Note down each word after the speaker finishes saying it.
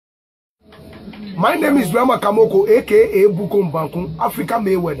My name is Rama Kamoko, aka Bukom Banku, Africa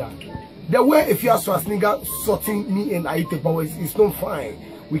Mayweather. The way Afia Schwaznegga sorting me and Ayitey powers is not fine.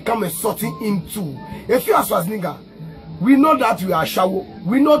 We come and sorting him too. Afia Schwaznegga, we know that you are shower.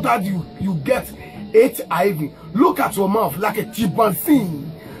 We know that you get HIV. Look at your mouth like a chimpanzee.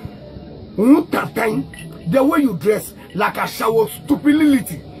 The way you dress like a shower,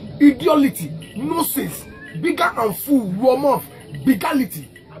 stupidity, idiotity, nonsense, bigger and full, your mouth, bigality,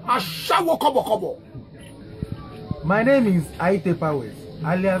 a shower kobo. My name is Ayitey Powers,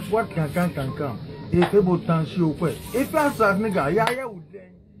 alias what can come. If able to show quest. If you are Schwaznegga,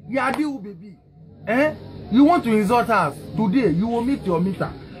 yeah, baby. You want to insult us today? You will meet your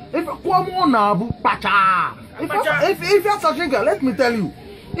meter. If you are Schwaznegga, let me tell you,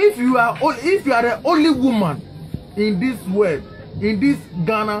 if you are the only woman in this world, in this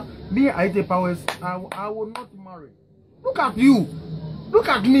Ghana, me Ayitey Powers, I will not marry. Look at you. Look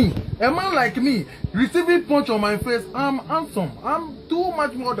at me. A man like me receiving punch on my face. I'm handsome. I'm too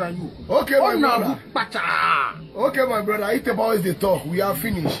much more than you. Okay, my brother. Okay, my brother. Ayitey Powers they talk. We are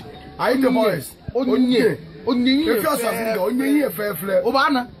finished. Ayitey Powers.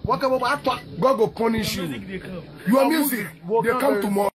 God go punish you. Your music, they come tomorrow.